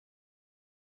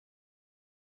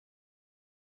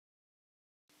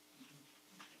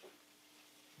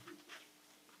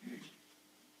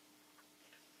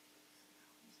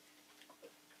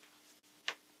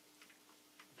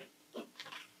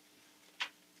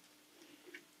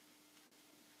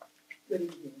Good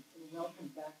evening and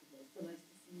welcome back again. It's so nice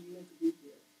to see you and to be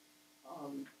here.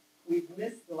 We've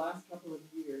missed the last couple of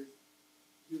years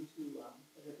due to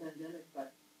the pandemic,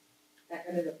 but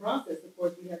and in the process, of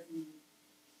course, we had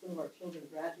some of our children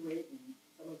graduate and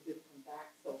some of them come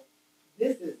back. So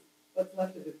this is what's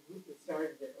left of the group that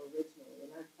started it originally.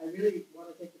 And I really want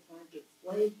to take the time to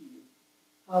explain to you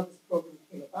how this program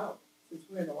came about. Since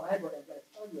we're in the library, I'm going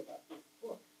to tell you about this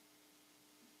book.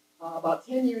 About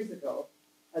 10 years ago,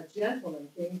 a gentleman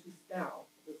came to SCOW,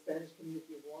 the Spanish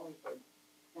Community of Wallingford,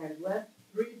 and left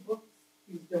 3 books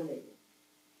he was donating.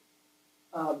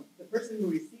 The person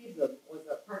who received them was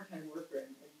a part-time worker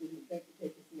and didn't think to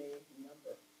take his name and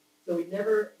number. So we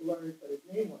never learned what his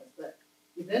name was. But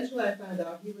eventually I found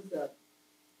out he was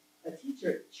a teacher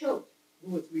at Choate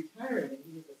who was retiring, and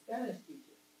he was a Spanish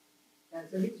teacher. And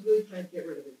so he was really trying to get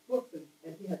rid of his books,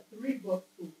 and he had 3 books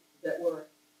that were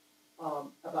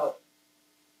about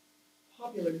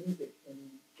popular music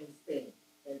in Spain,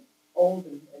 and old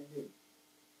and new.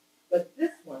 But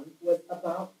this one was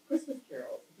about Christmas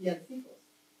carols, villancicos.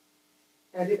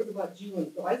 And it was about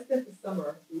June. So I spent the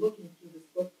summer looking through this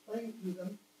book, playing through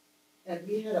them, and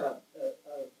we had a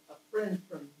friend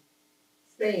from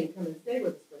Spain come and stay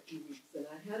with us for a few weeks, and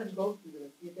I had him go through them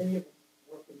and see if any of them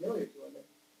were familiar to him.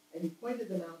 And he pointed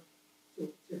them out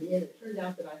to me, and it turned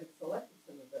out that I had selected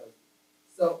some of those.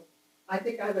 So I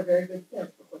think I have a very good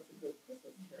sense for what's a good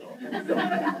Christmas carol. And so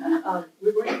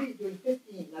we're going to be doing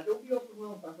 15. Now, don't be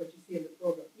overwhelmed by what you see in the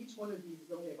program. Each one of these is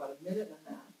only about 1.5 minutes,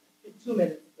 2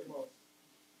 minutes at the most.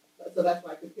 So that's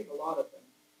why I could pick a lot of them.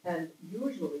 And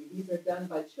usually these are done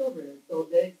by children, and so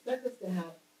they expect us to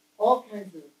have all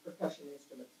kinds of percussion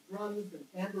instruments, drums and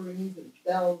tambourines and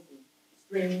bells and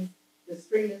strings. The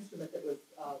string instrument that was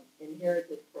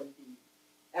inherited from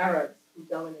the Arabs who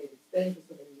dominated Spain for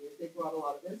so many years, they brought a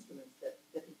lot of instruments that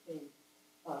became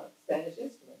Spanish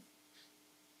instruments.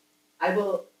 I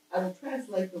will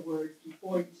translate the words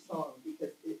before each song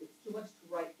because it's too much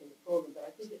to write in the program, but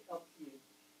I think it helps you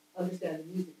understand the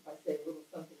music if I say a little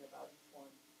something about each one.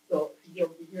 So you'll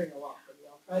be hearing a lot from me.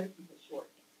 I'll try to keep it short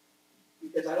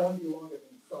because I don't want to be longer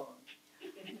than the song.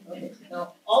 Okay,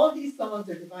 now all of these songs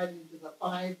are divided into the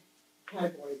 5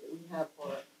 categories that we have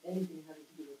for anything having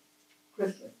to do with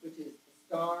Christmas, which is the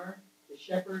star, the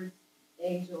shepherds,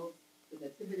 angels, the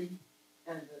nativity,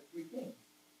 and the 3 kings.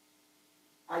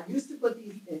 I used to put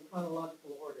these in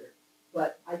chronological order,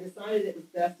 but I decided it was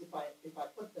best if I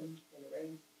put them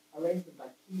in arrange them by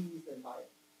keys and by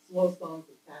slow songs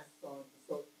and fast songs.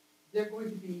 So they're going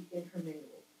to be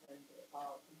intermingled. And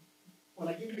when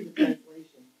I give you the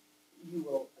translation, you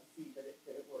will see that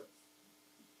it works.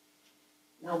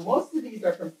 Now, most of these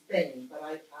are from Spain, but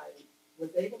I was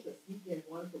able to sneak in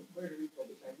one from Puerto Rico,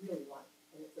 which I really like.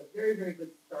 And it's a very, very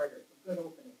good starter. It's a good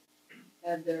opening.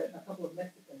 And there are a couple of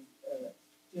Mexican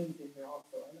tunes in here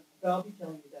also. But I'll be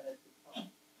telling you that as we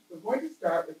come. We're going to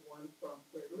start with one from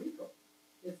Puerto Rico.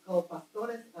 It's called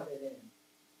Pastores a Belén.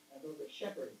 And those are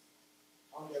shepherds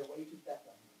on their way to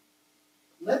Bethlehem.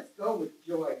 Let's go with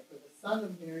joy, for the Son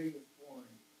of Mary was born.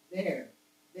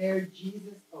 There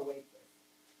Jesus awaits us.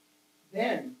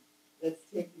 Then, let's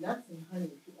take nuts and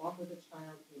honey to offer the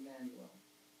child Emmanuel.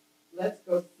 Let's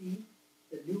go see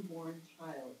the newborn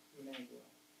child Emmanuel.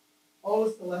 O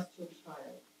celestial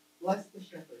child, bless the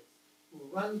shepherds who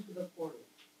run to the portal,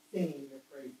 singing your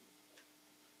praises.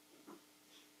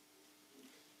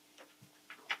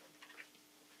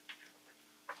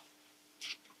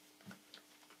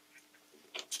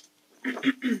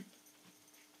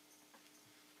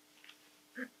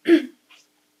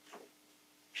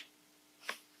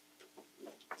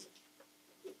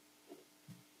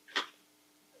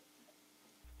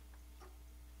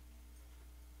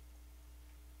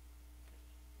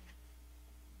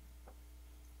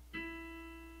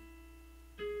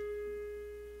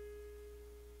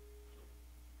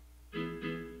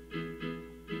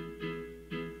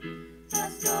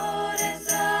 Pastores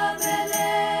a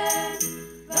Belén,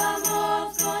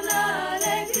 vamos con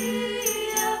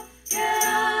alegría, que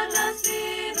ha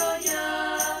nacido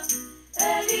ya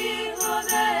el Hijo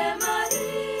de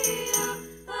María.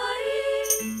 Ahí,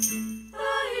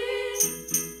 ahí,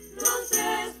 nos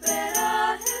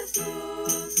espera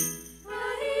Jesús.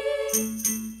 Ahí,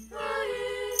 ahí,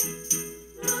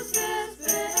 nos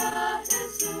espera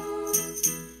Jesús.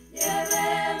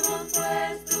 Llevemos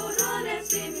pues turrones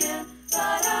y miel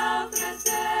para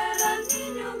ofrecer al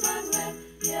niño Manuel.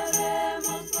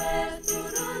 Llevemos pues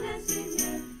turrones y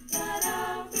miel para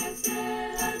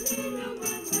ofrecer al niño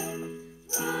Manuel.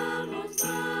 Vamos,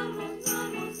 vamos,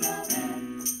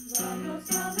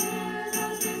 vamos a ver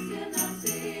al recién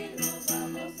nacido,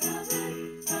 vamos a ver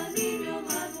al niño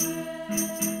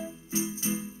Manuel.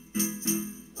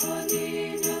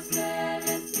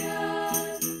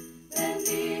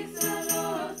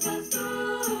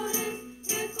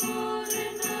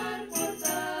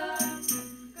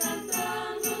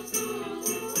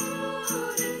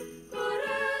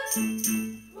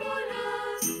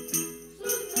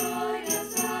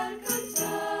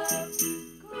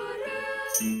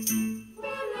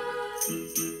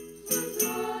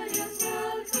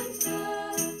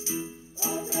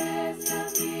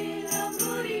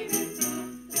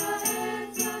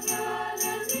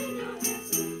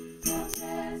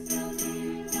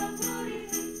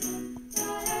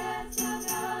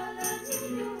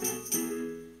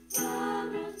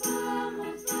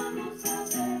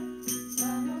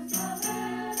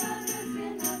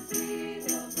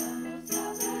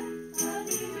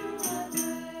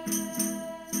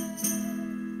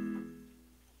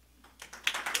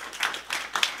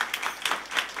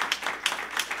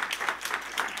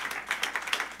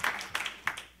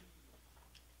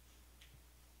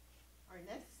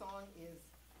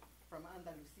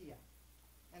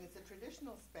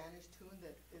 Spanish tune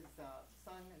that is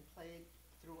sung and played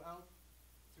throughout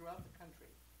the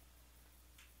country.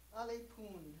 Ale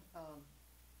pun,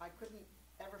 I couldn't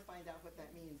ever find out what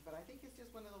that means, but I think it's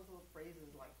just one of those little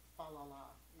phrases like fa la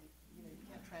la. You know, you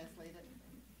can't translate it.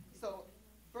 So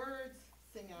birds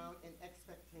sing out in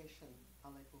expectation,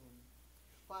 ale pun,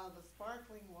 while the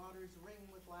sparkling waters ring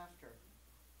with laughter.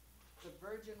 The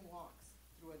Virgin walks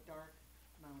through a dark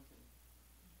mountain.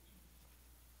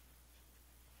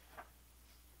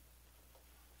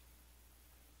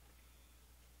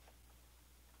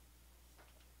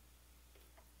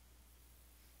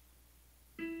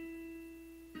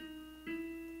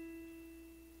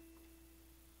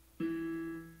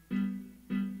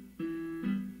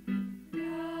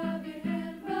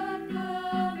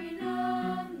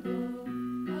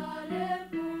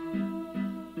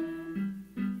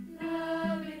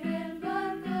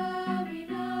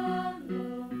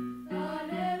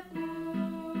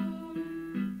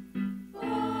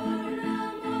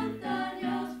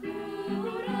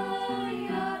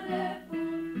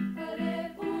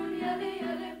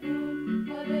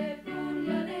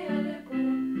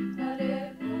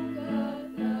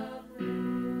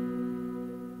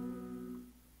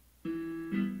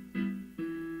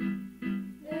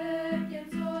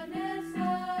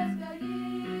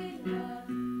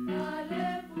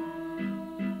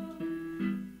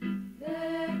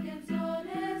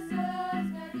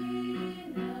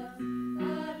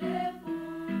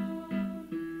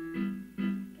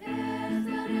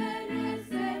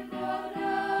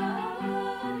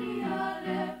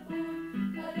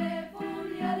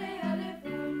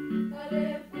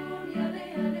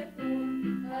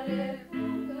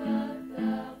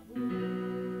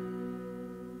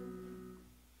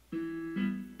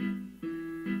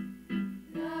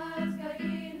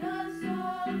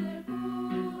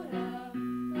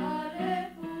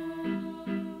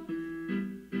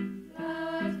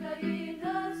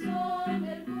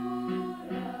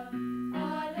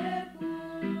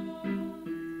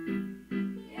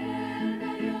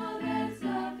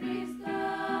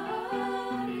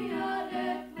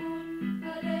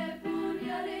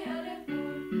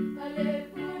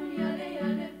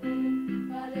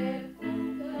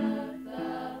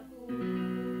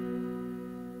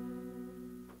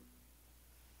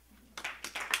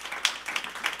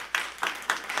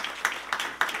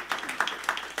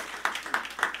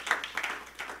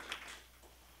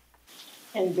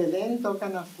 En Belén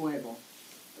tocan a fuego.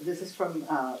 This is from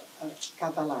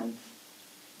Catalan.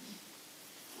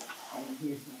 And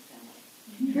here's my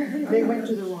family. They went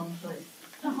to the wrong place.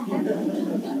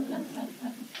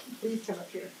 Please come up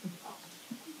here.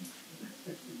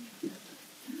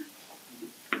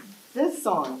 This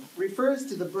song refers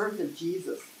to the birth of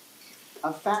Jesus,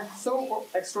 a fact so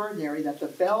extraordinary that the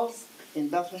bells in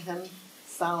Bethlehem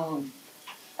sound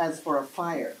as for a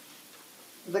fire.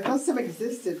 The custom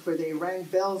existed where they rang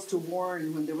bells to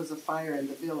warn when there was a fire in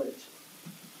the village.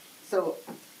 So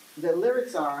the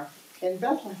lyrics are, in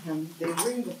Bethlehem they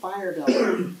ring the fire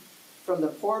bells. From the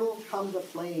portal come the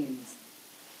flames.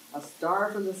 A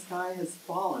star from the sky has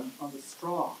fallen on the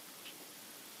straw.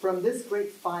 From this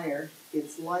great fire,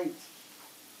 its light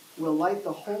will light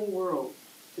the whole world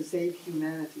to save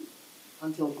humanity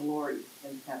until glory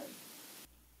in heaven.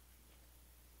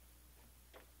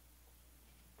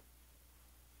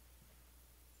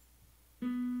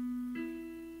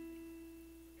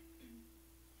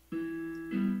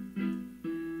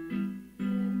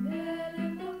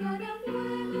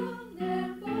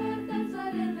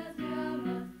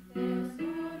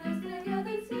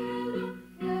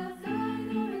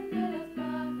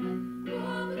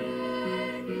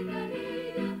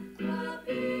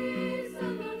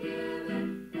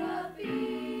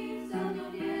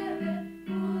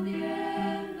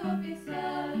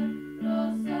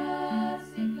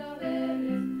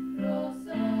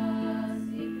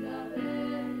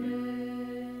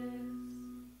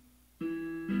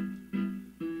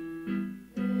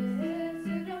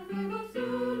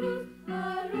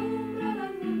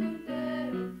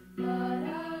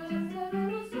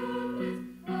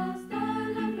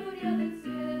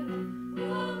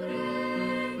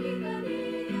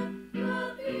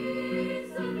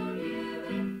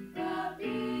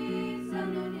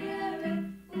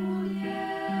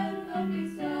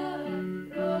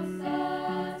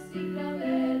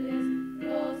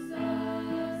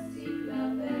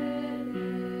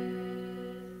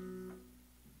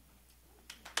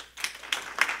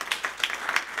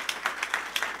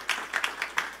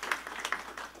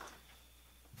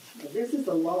 This is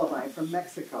a lullaby from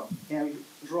Mexico, El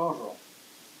Rorro.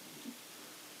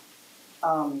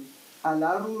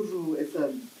 Alaruru is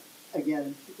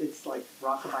again, it's like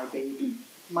Rockabye Baby.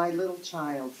 my little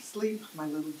child. Sleep, my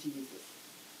little Jesus.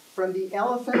 From the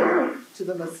elephant to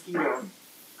the mosquito,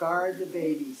 guard the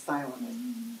baby silently.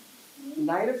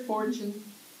 Night of fortune,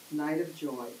 night of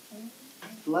joy.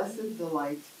 Blessed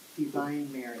delight,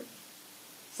 divine Mary.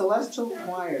 Celestial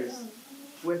choirs,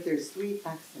 with their sweet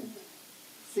accent,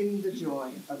 sing the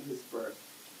joy of his birth.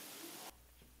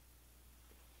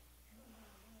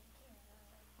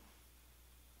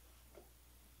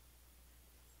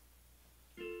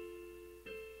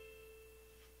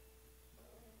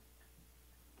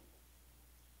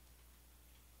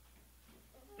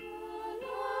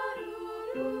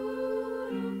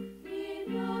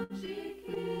 Niño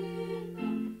chiquito,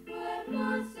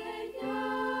 duérmase ya,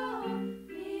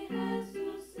 mi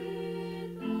Jesucito.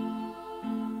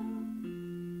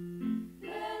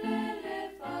 Del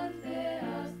elefante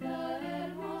hasta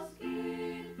el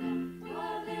mosquito,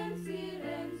 guarden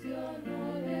silencio, no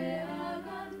le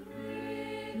hagan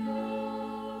ruido.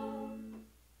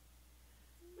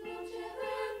 Noche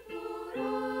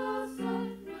venturosa,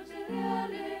 noche de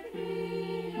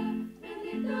alegría,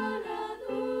 bendita la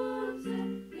dulce,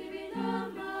 divina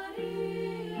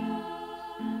María.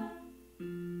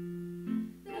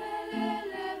 Del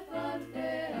elefante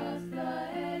hasta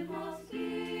el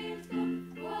mosquito,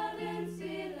 guarden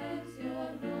silencio,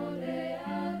 no le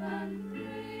hagan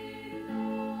ruido.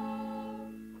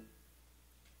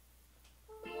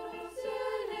 Coros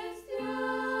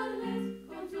celestiales,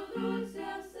 con su dulce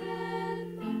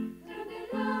acento, canten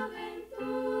la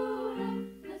aventura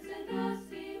de ese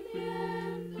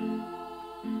nacimiento.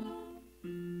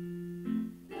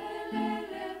 Del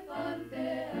elefante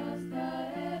hasta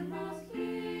el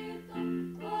mosquito,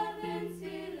 guarden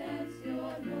silencio,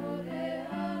 no le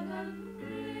hagan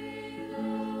ruido.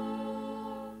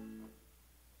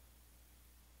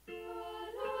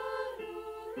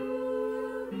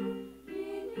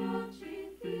 Niño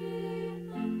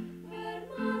chiquito,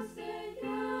 duérmase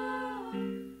ya,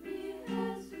 mi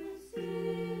Jesucito.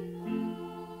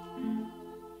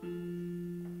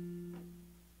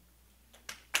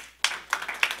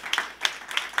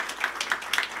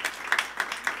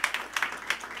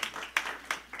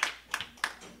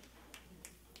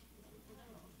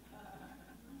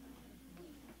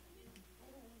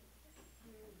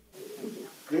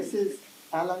 This is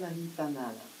Ala Nanita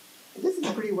Nana. And this is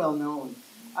pretty well known.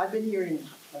 I've been hearing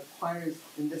choirs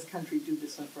in this country do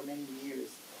this one for many years.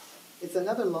 It's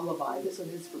another lullaby. This one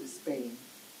is from Spain.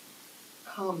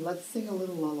 Come, let's sing a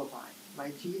little lullaby.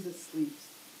 My Jesus sleeps,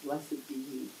 blessed be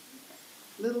he.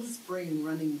 Little spring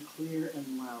running clear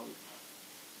and loud.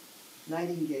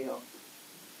 Nightingale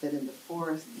that in the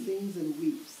forest sings and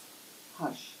weeps.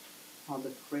 Hush, while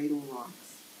the cradle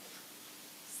rocks.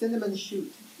 Cinnamon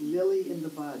shoot, lily in the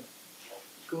bud.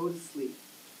 Go to sleep,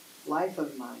 life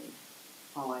of mine,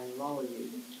 while I lull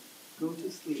you. Go to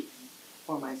sleep,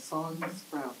 for my song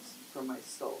sprouts from my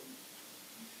soul.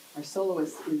 Our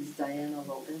soloist is Diana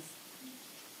Lopez.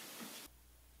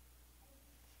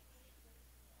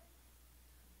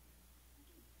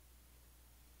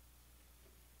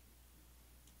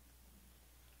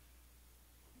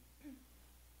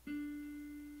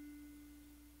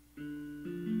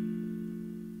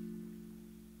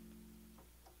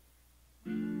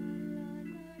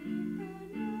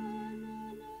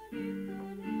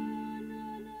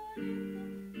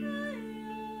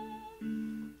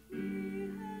 Mi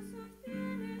Jesús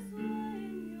tiene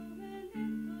sueño.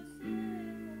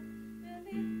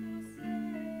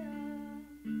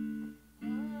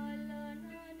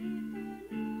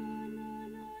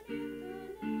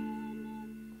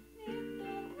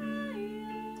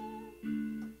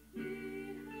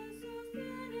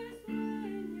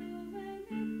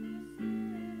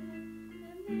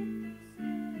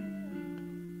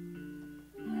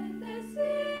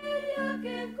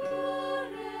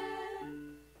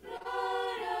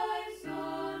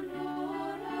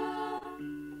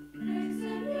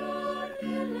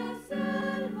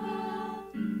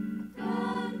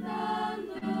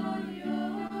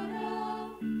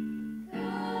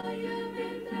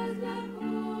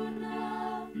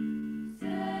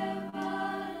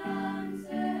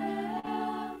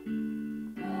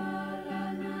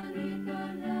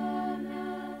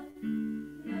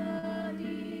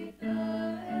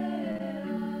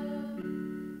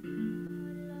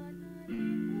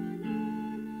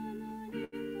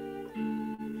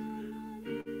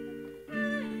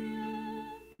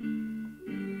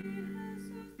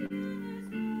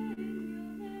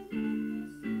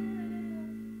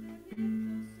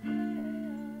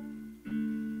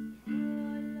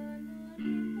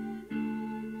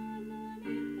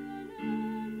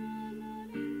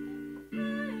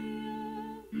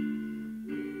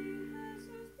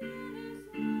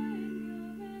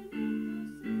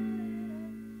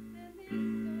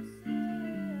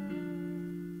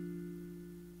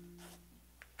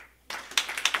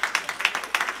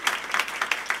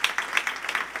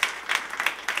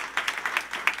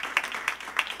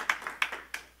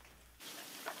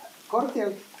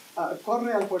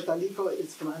 Corre al portalico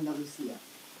is from Andalusia.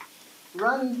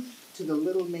 Run to the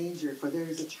little manger, for there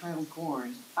is a child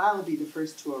born. I'll be the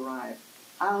first to arrive.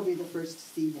 I'll be the first to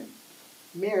see him.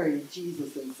 Mary,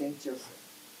 Jesus, and Saint Joseph.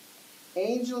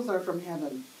 Angels are from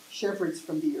heaven, shepherds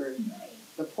from the earth.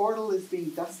 The portal is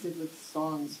being dusted with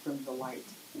songs from the light.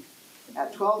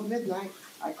 At 12 midnight,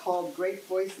 I called great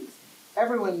voices.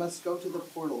 Everyone must go to the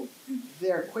portal.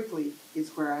 There quickly is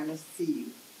where I must see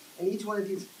you. And each one of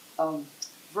these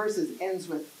verses ends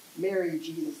with Mary,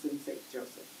 Jesus, and Saint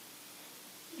Joseph.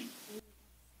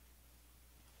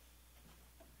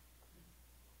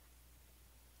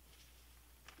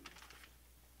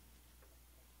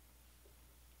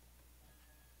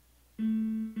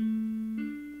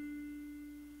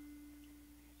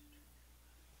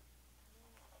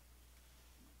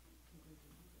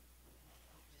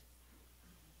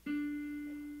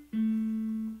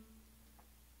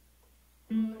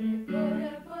 Corre, corre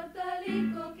al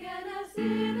portalico que ha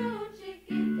nacido un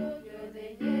chiquito. Yo he de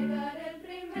llegar el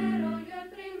primero, yo el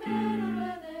primero lo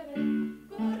he de ver.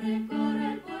 Corre, corre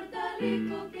al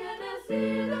portalico que ha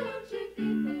nacido un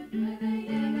chiquito. Yo he de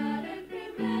llegar el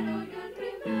primero, yo el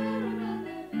primero lo he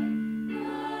de ver.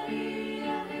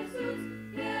 María Jesús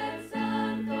y el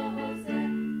Santo José.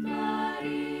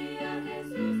 María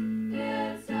Jesús y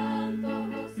el Santo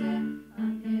José.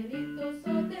 Angelitos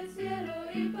son del cielo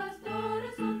y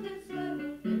pastores son del suelo.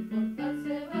 El portal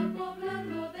se va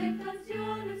poblando de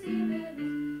canciones y de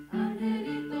luz.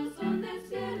 Angelitos son del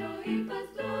cielo y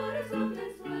pastores son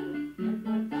del suelo. El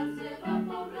portal se va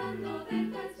poblando de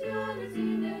canciones y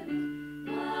de luz.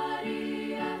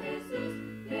 María Jesús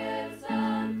y el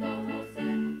Santo José.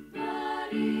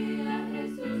 María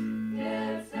Jesús y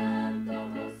el Santo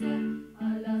José. A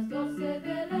las 12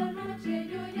 de la noche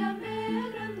yo llamé a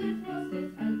grandes voces.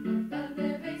 Al portal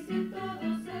debéis ir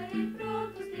todos, ahí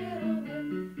pronto os quiero ver.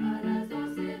 A las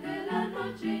 12 de la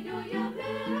noche yo llamé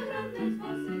a grandes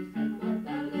voces. Al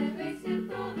portal debéis ir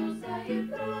todos, ahí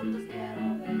pronto os quiero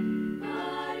ver.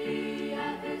 María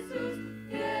Jesús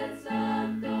y el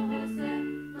Santo José.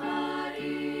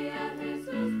 María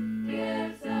Jesús y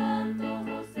el Santo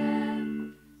José.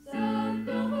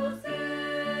 Santo José.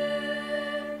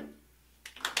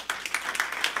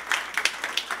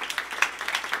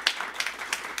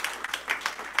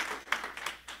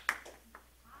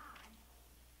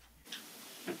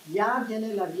 Ya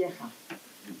viene la vieja.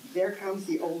 There comes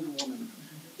the old woman.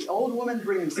 The old woman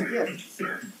brings gifts.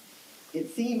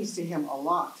 It seems to him a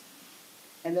lot.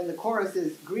 And then the chorus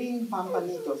is green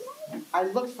pampanitos. I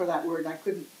looked for that word and I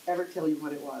couldn't ever tell you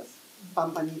what it was.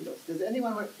 Pampanitos. Does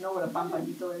anyone know what a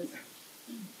pampanito is?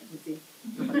 Let me see.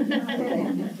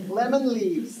 Lemon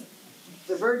leaves.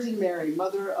 The Virgin Mary,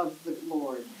 Mother of the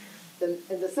Lord. Then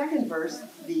in the second verse,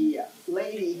 the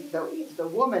lady, the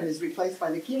woman is replaced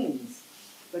by the kings.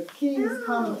 The kings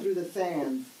come through the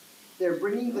sands. They're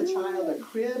bringing the child a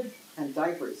crib and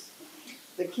diapers.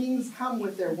 The kings come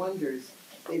with their wonders.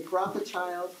 They brought the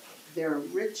child their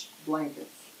rich blankets.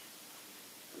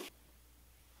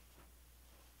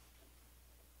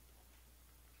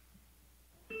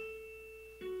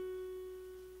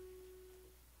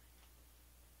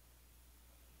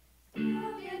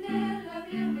 Ya viene la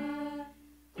vieja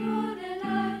con el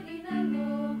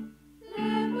aguinaldo. Le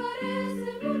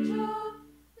parece mucho,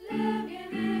 le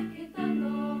viene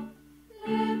quitando.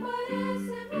 Le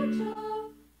parece mucho,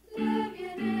 le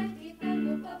viene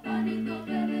quitando. Papanitos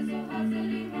verdes, hojas de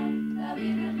limón. La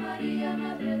Virgen María,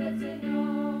 Madre del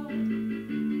Señor.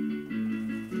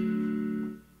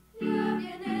 Ya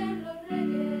vienen los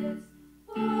reyes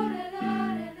por el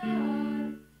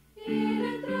arenal y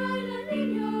le traen al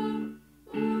niño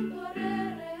un torre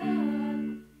real.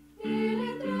 Y le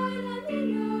traen al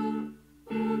niño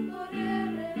un torre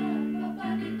real.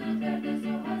 Papanitos verdes,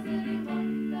 hojas de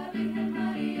limón. La Virgen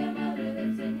María, Madre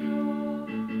del Señor.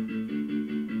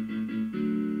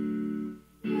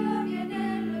 Ya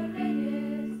vienen los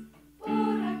reyes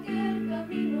por aquel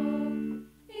camino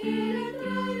y le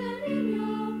traen al niño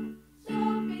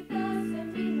sopitas en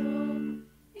vino.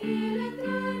 Y le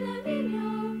traen al niño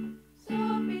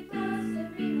sopitas en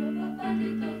vino.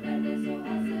 Papanitos verdes,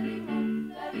 hojas de limón.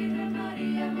 La Virgen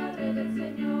María, Madre del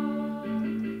Señor.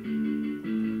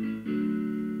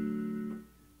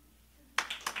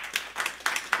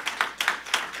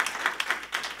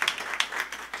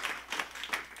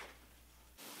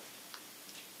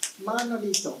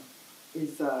 Manolito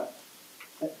is a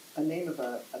name of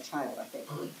a child, I think.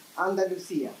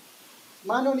 Andalusia.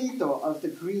 Manolito of the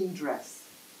green dress.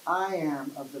 I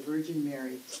am of the Virgin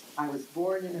Mary. I was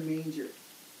born in a manger.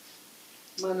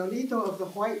 Manolito of the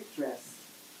white dress.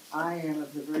 I am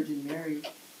of the Virgin Mary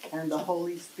and the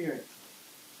Holy Spirit.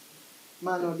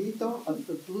 Manolito of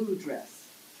the blue dress.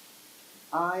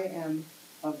 I am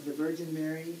of the Virgin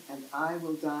Mary, and I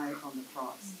will die on the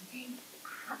cross.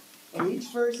 And each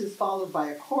verse is followed by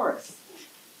a chorus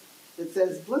that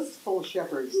says, blissful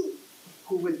shepherds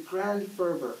who with grand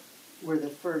fervor were the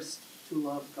first to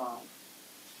love God.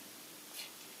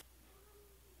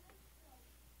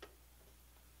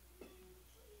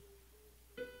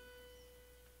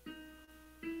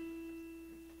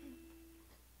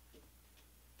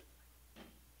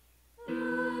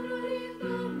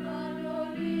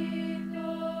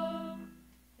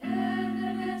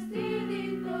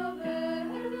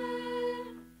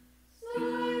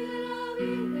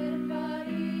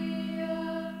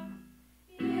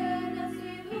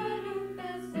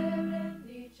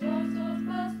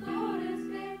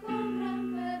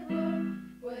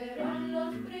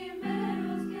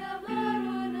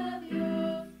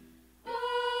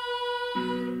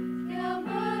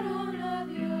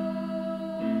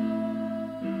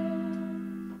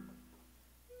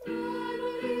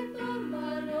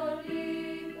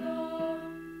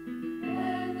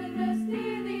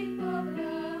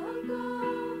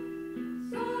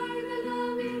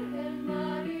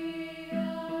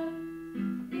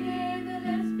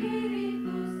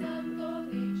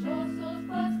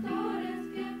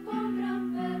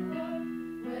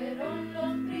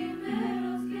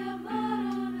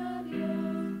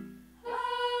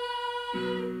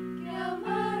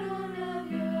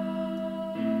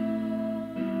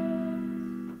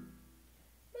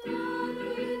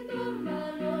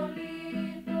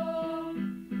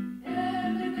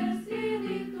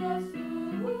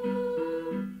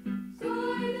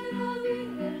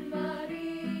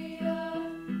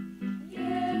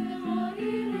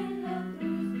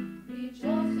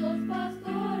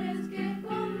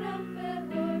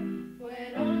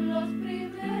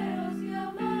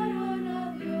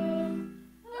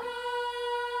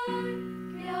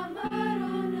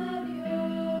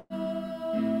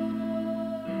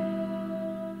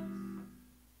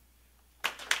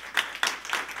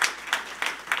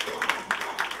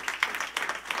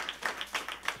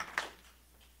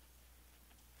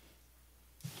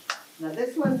 Now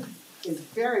this one is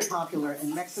very popular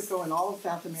in Mexico and all of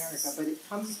South America, but it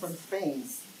comes from Spain.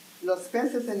 Los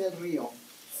peces en el río.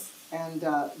 And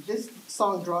this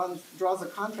song draws a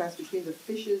contrast between the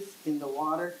fishes in the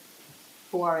water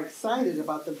who are excited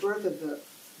about the birth of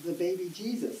the baby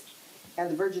Jesus and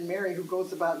the Virgin Mary who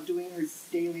goes about doing her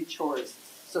daily chores.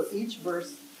 So each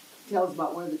verse tells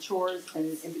about one of the chores,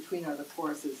 and in between are the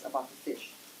choruses about the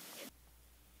fish.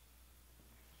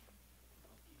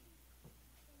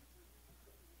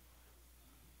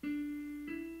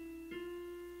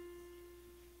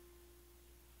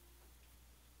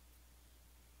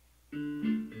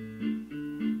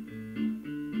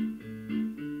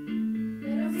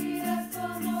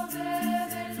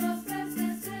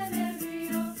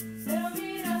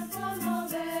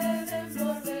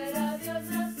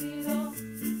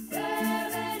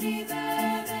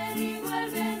 Beben y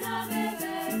vuelven a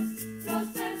beber.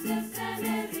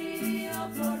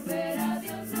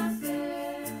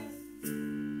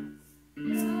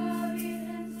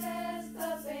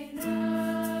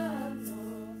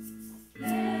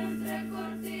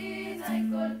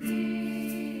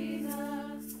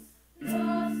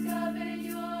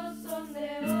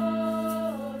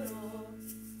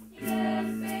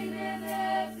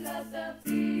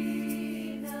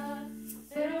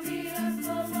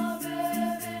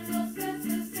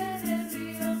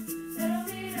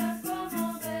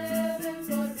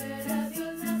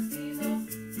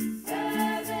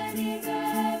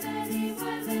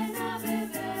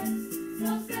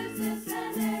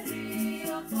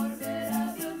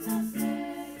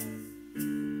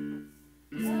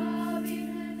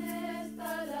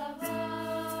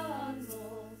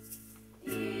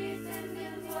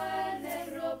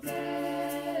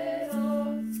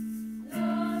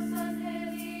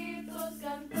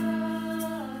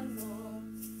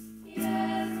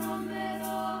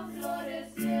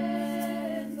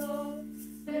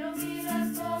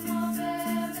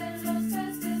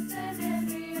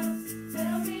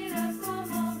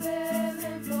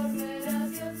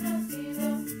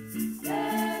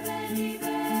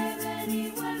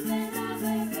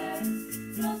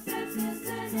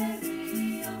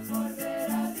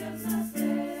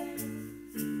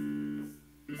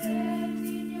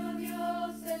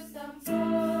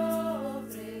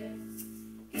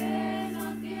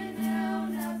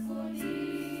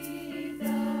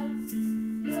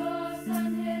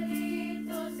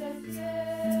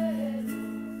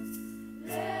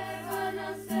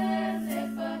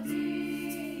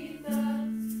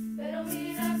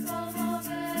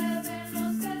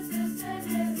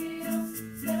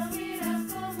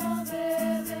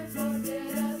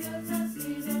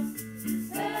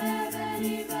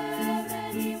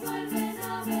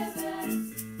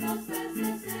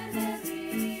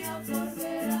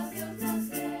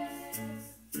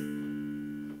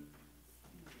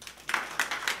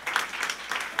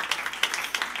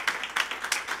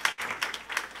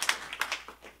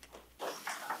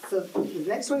 So the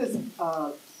next one is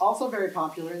also very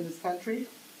popular in this country.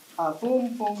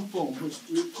 Fum, fum, fum, which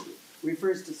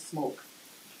refers to smoke.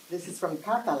 This is from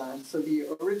Catalan, so the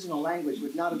original language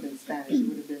would not have been Spanish, it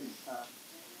would have been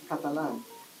Catalan.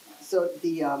 So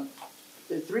the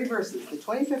three verses, the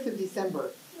 25th of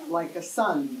December, like a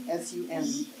sun, S-U-N,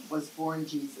 was born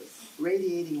Jesus,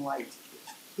 radiating light.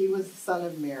 He was the son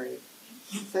of Mary.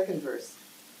 Second verse,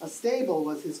 a stable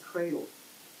was his cradle.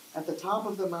 At the top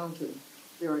of the mountain,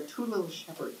 there are two little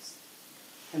shepherds.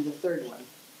 And the third one,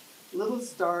 little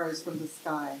stars from the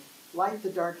sky, light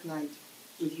the dark night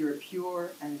with your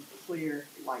pure and clear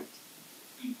light.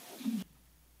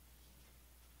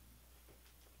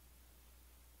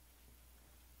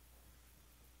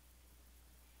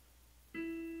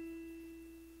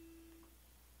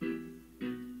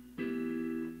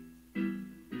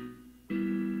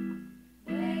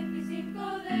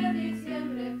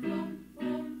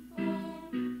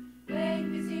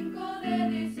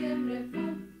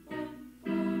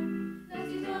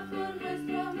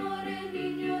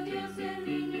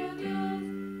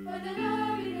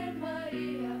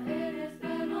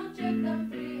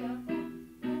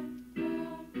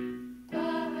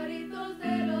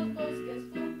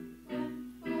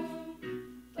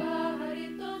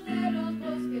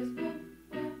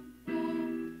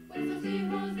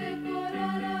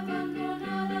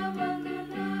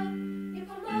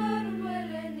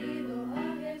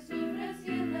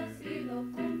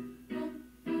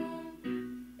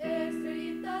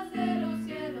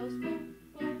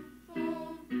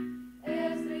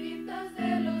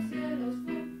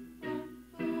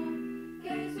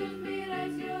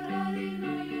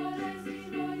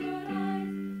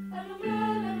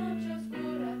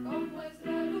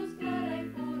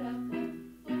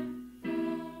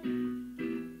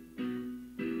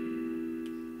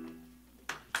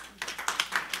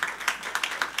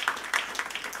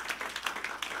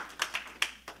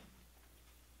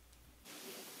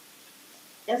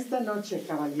 Esta noche,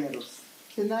 caballeros,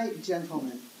 tonight,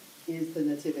 gentlemen, is the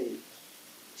Nativity.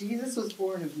 Jesus was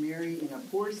born of Mary in a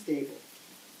poor stable.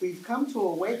 We've come to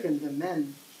awaken the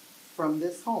men from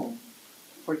this home,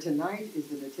 for tonight is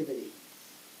the Nativity.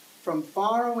 From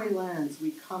faraway lands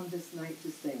we come this night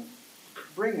to sing.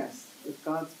 Bring us, with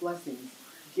God's blessings,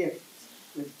 gifts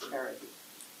with charity.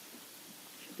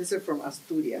 These are from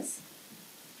Asturias.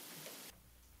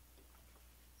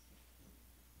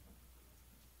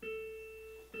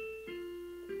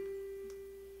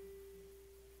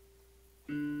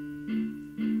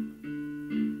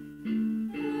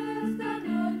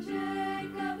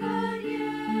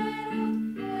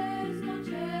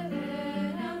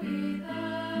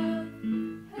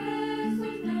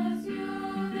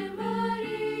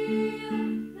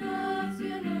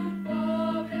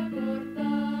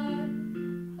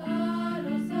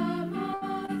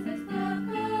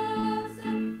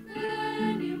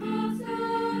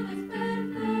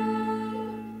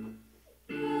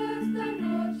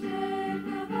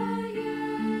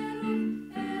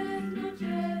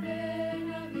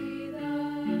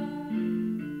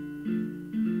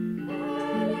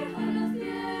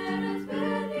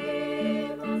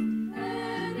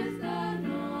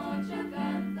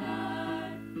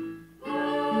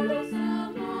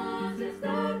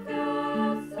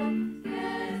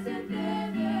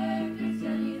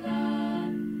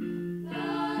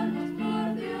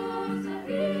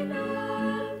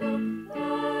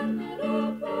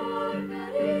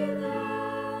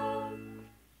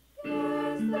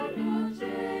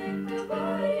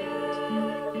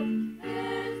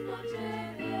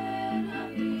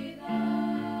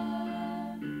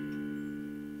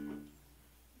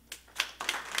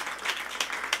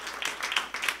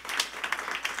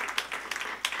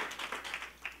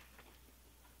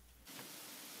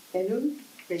 En un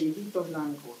pellejito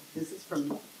blanco, this is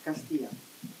from Castilla.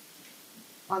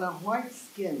 On a white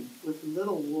skin with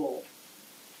little wool,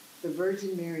 the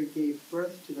Virgin Mary gave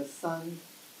birth to the son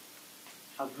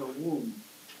of her womb.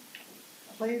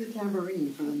 Play the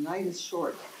tambourine, for the night is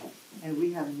short, and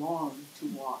we have long to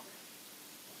walk.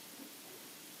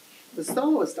 The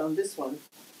soloist on this one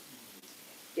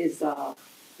is, let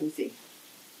me see,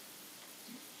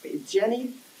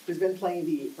 Jenny, who's been playing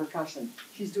the percussion.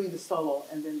 She's doing the solo,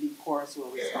 and then the chorus will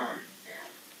respond.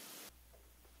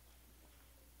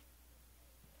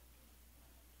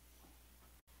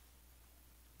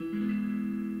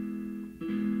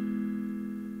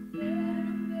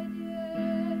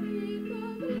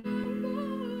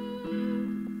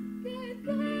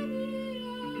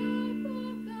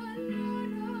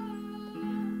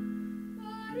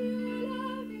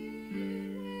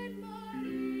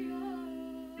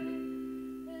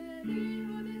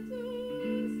 Hijo de tu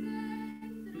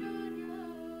centro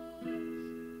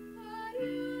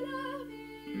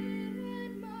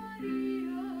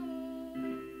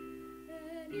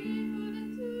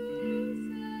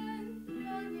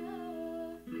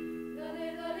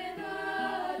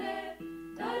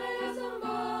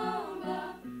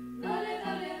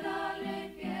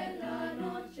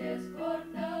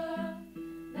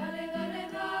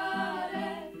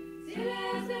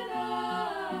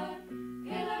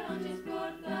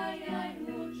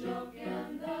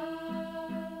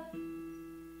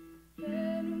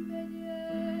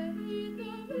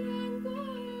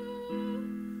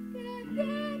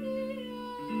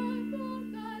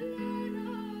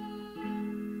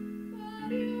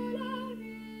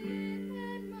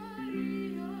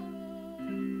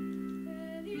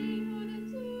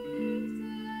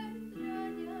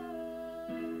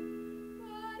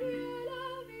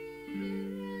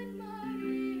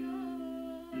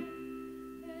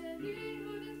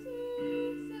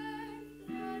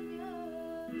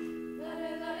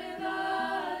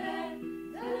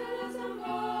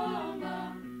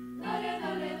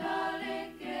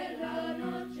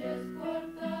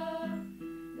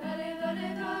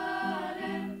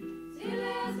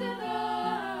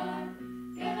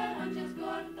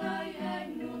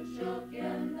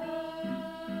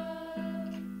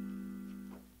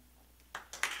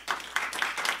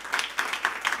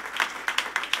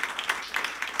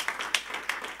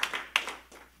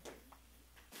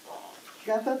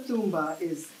Catatumba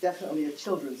is definitely a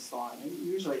children's song.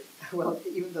 Usually, well,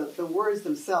 even the words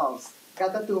themselves,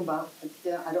 Catatumba,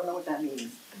 I don't know what that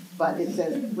means, but it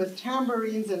says, with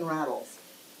tambourines and rattles.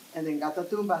 And then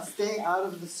Catatumba, stay out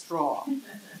of the straw.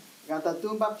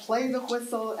 Catatumba, play the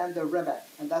whistle and the rebec.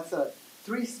 And that's a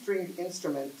 3-stringed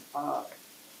instrument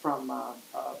from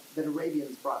that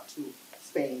Arabians brought to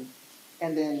Spain.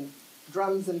 And then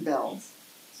drums and bells.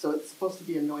 So it's supposed to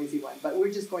be a noisy one, but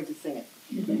we're just going to sing it.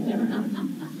 Okay.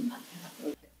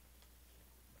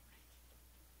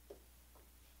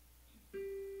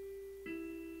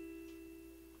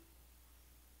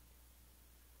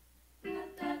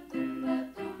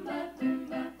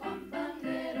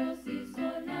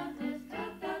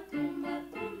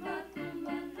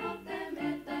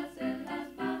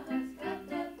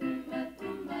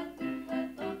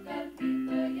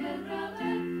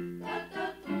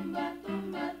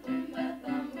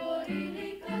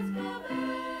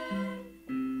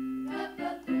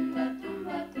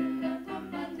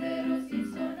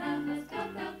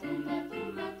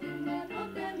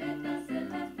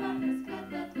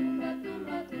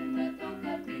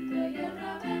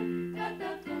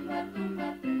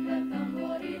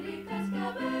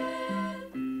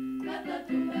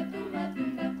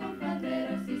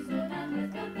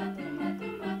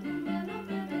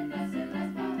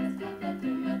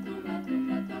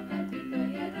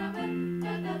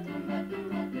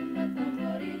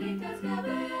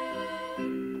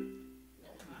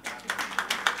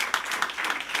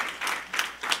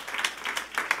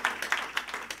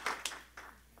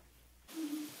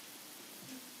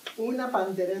 Una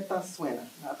pandereta suena.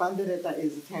 A pandereta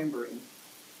is a tambourine,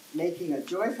 making a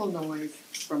joyful noise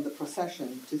from the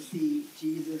procession to see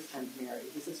Jesus and Mary.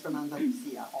 This is from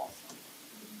Andalusia also.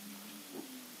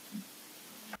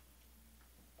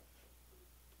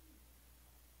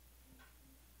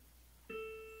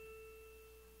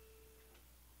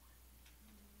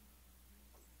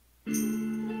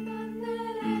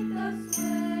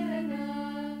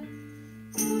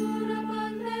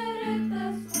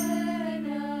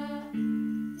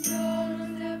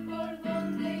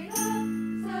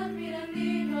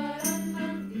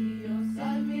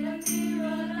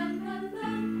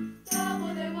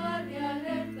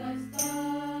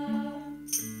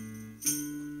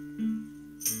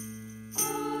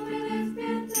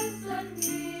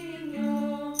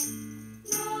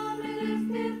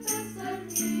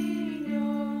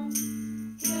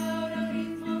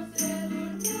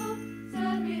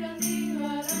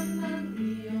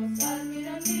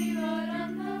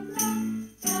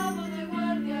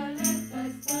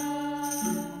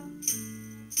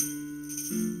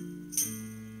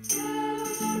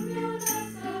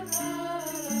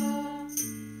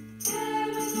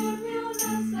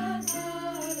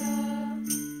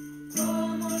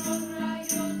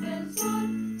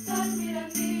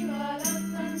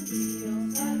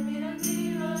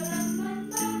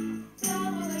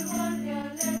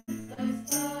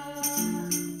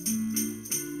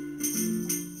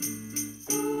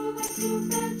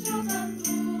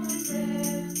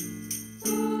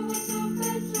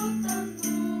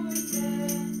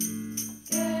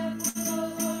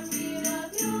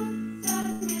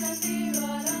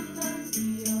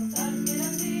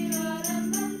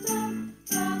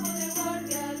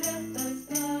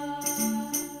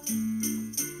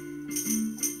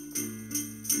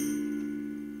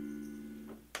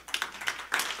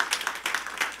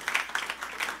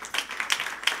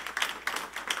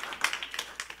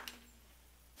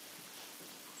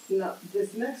 Now,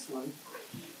 this next one,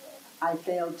 I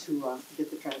failed to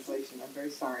get the translation. I'm very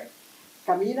sorry.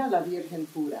 Camina la Virgen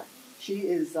Pura. She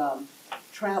is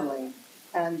traveling,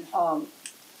 and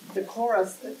the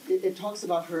chorus, it talks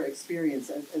about her experience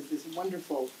as this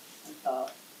wonderful,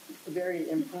 very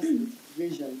impressive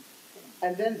vision.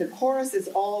 And then the chorus is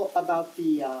all about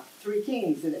the 3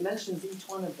 kings, and it mentions each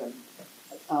one of them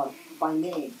by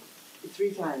name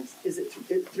 3 times. Is it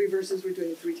 3 verses? We're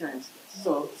doing it 3 times.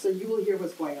 So you will hear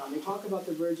what's going on. They talk about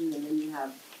the Virgin, and then you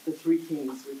have the 3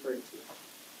 kings referred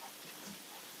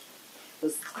to.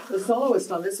 The soloist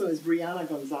on this one is Brianna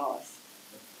Gonzalez.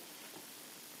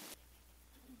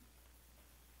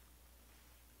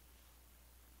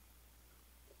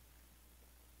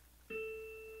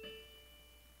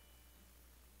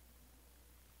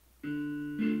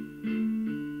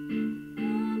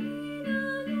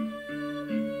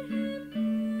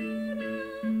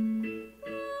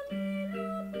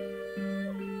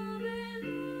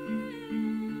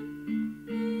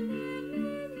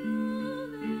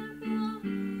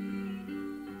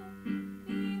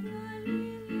 Camino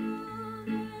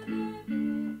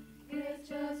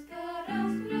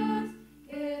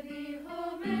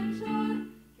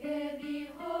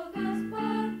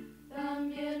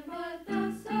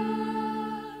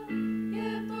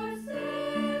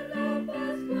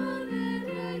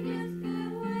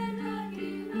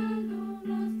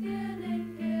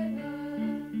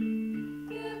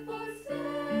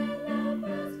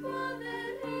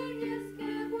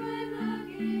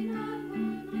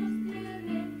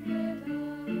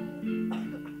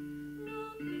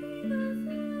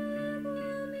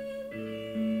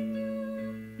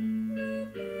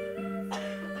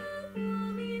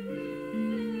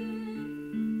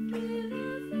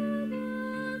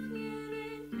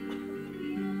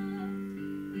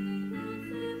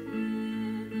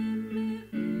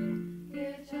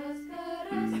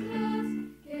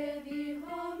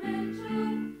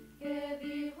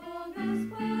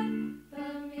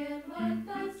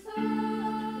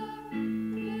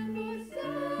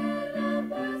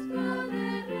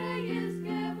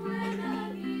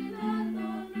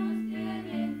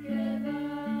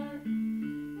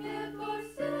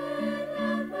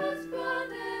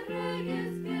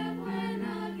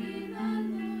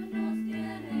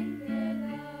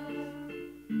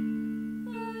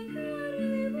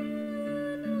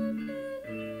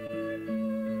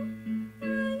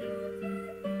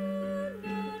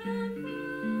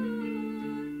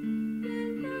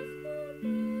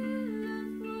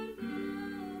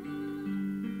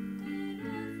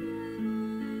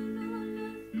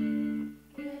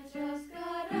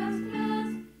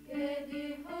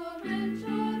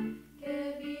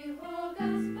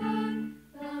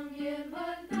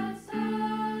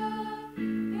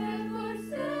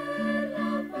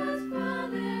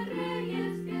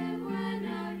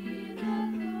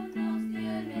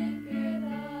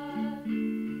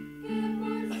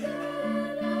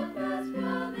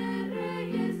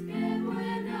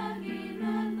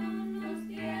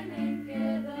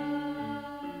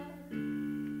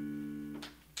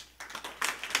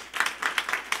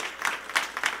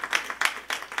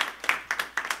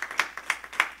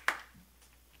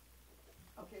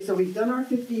So we've done our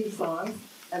 15 songs,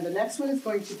 and the next one is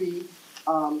going to be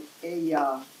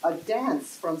a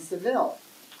dance from Seville.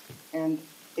 And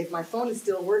if my phone is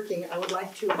still working, I would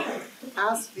like to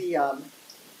ask the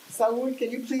Saúl,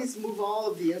 can you please move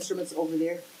all of the instruments over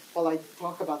there while I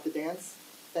talk about the dance?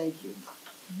 Thank you.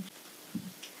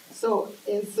 So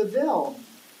in Seville,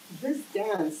 this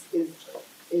dance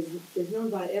is known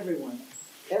by everyone.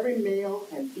 Every male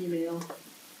and female,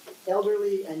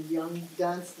 elderly and young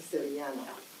dance the Sevillana,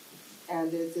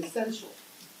 and it's essential.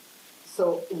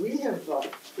 So we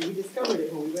discovered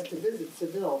it when we went to visit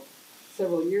Seville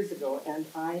several years ago, and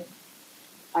I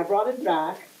brought it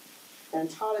back and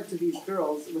taught it to these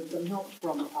girls with some help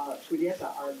from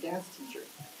Julieta, our dance teacher.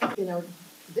 You know,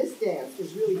 this dance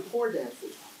is really 4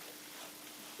 dances.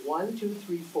 1, 2,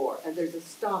 3, 4, and there's a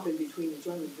stop in between each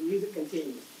one. The music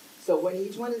continues. So when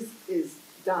each one is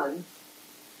done,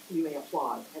 you may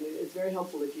applaud, and it's very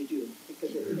helpful if you do,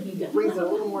 because it brings a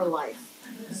little more life.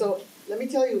 So let me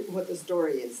tell you what the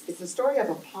story is. It's the story of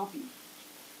a poppy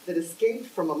that escaped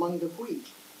from among the wheat.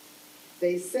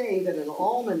 They say that an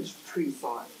almond tree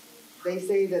saw it. They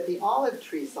say that the olive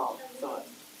tree saw it.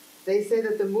 They say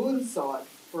that the moon saw it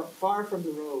far from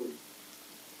the road.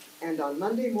 And on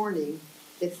Monday morning,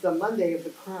 it's the Monday of the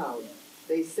crowd.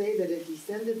 They say that it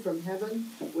descended from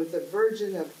heaven with the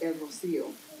Virgin of El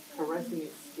Rocío, caressing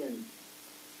its skin.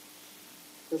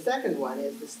 The second one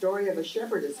is the story of a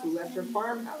shepherdess who left her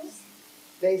farmhouse.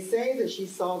 They say that she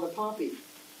saw the poppy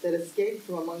that escaped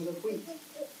from among the wheat,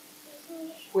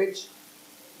 which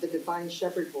the divine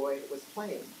shepherd boy was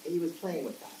playing. He was playing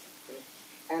with that. Okay?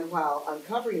 And while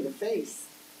uncovering the face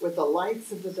with the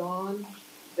lights of the dawn,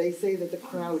 they say that the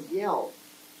crowd yelled,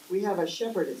 "We have a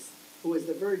shepherdess who is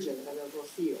the Virgin of El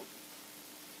Rocío."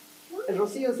 El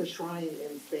Rocío is a shrine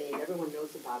in Spain. Everyone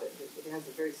knows about it. It has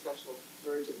a very special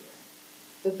virgin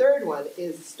there. The third one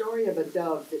is the story of a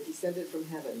dove that descended from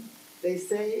heaven. They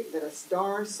say that a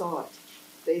star saw it.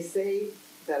 They say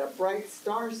that a bright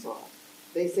star saw it.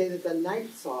 They say that the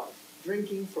night saw it,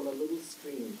 drinking from a little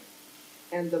stream.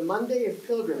 And the Monday of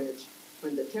pilgrimage,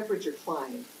 when the temperature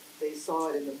climbed, they saw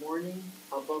it in the morning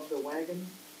above the wagon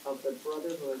of the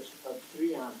Brotherhood of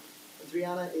Triana.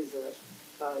 Triana is a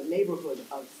neighborhood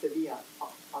of Sevilla,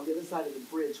 on the other side of the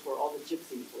bridge where all the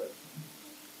gypsies live.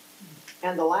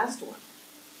 And the last one,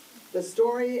 the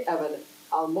story of an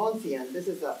Almoncian. This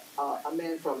is a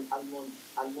man from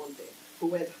Almonte who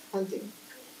went hunting.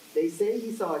 They say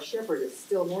he saw a shepherdess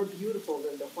still more beautiful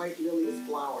than the white lily's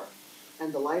flower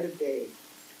and the light of day.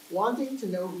 Wanting to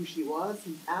know who she was,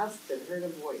 he asked and heard a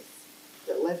voice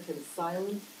that left him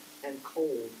silent and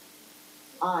cold.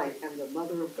 "I am the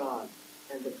Mother of God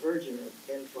and the Virgin of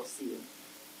El Rocío."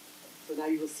 So now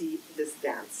you will see this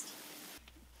danced.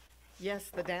 Yes,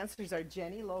 the dancers are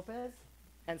Jenny Lopez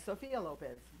and Sofia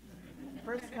Lopez,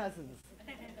 first cousins.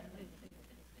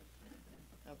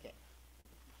 Okay.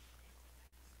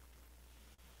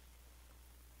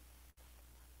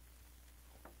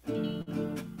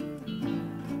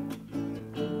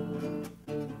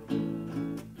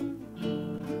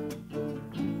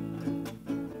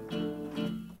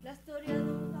 La historia de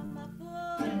una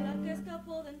amapola que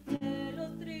escapó de entre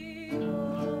los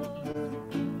trigos,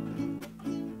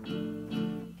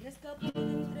 que escapó de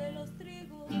entre los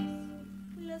trigos.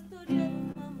 La historia de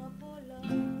una amapola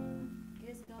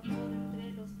que escapó de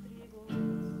entre los trigos.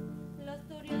 La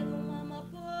historia de una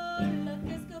amapola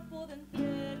que escapó de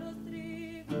entre los trigos.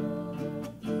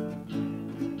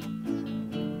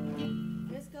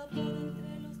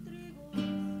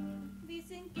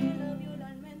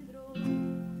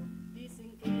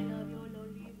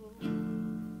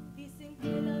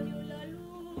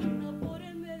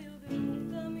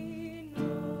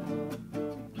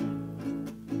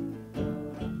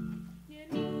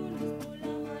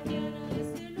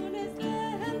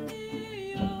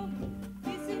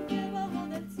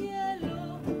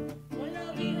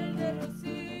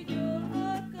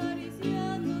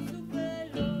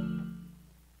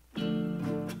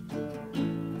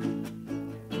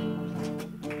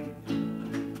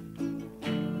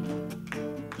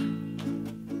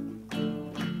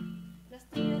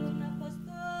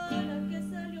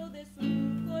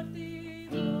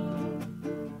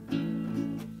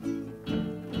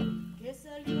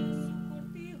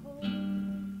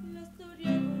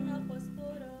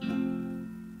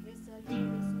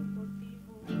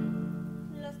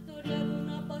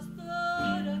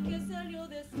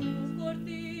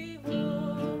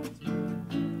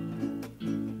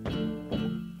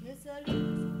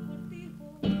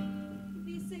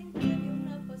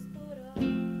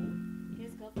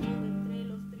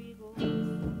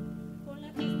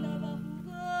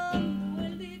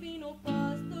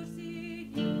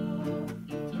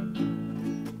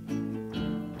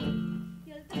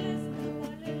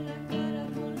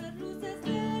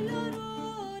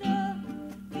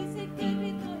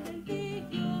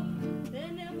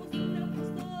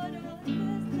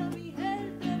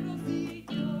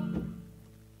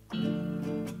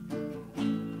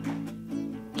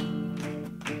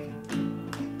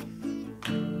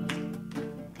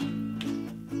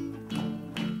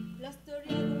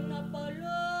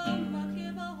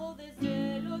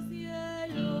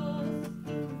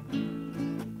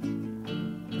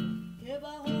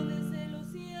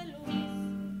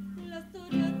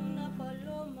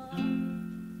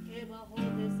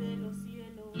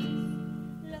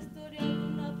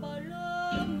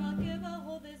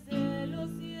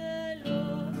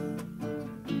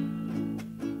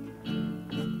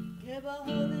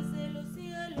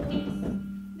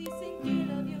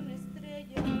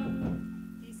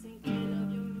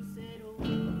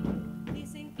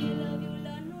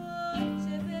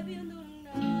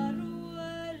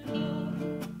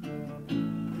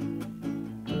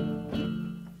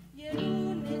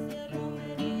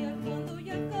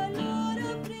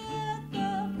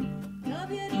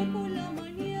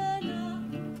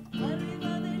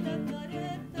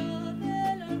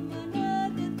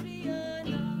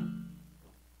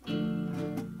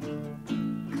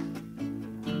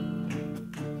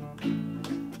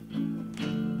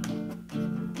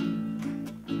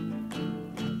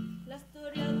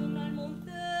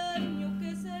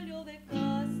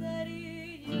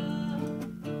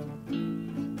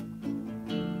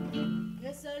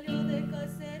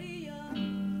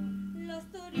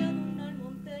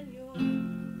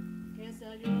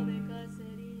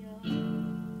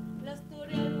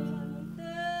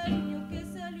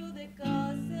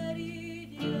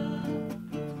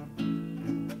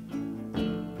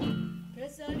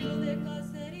 salió de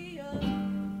cacería.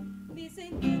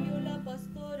 Dicen que vio la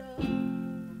pastora,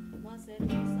 más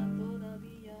hermosa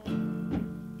todavía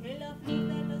que la flor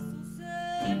de la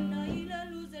azucena y la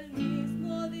luz del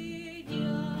mismo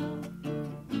día.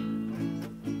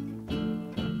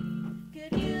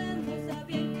 Queriendo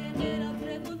saber quién era,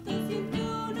 preguntó, sintió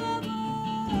una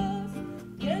voz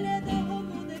que le dejó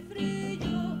como de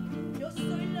frío. Yo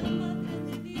soy la madre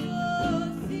de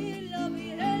Dios y la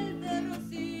Virgen de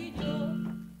Rosillo.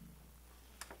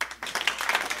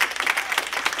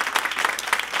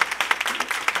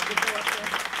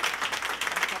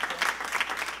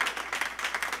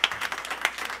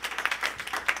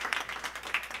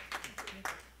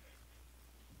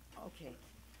 Okay,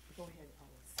 go ahead,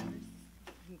 Sirs.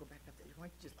 You can go back up there. Why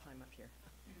don't you just climb up here?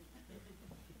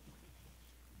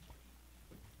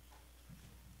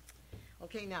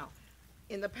 Okay, now,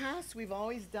 in the past, we've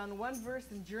always done one verse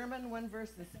in German, one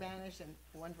verse in Spanish, and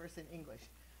one verse in English.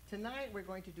 Tonight, we're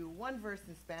going to do one verse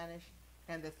in Spanish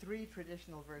and the 3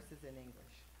 traditional verses in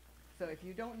English. So if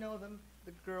you don't know them,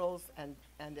 the girls and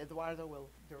Eduardo will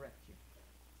direct you.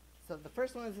 So the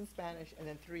first one is in Spanish and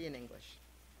then 3 in English.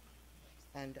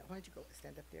 And why don't you go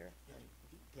stand up there?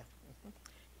 Yeah. Mhm.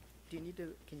 Do you need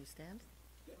to, can you stand?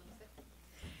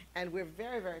 And we're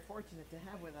very, very fortunate to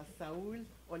have with us Saul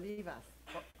Olivas.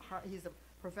 He's a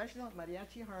professional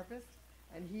mariachi harpist,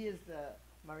 and he is the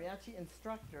mariachi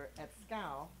instructor at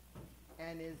SCOW,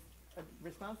 and is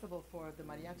responsible for the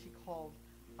mariachi called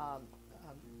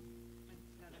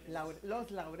Los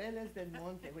Laureles del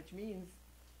Monte, which means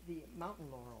the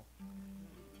mountain laurel.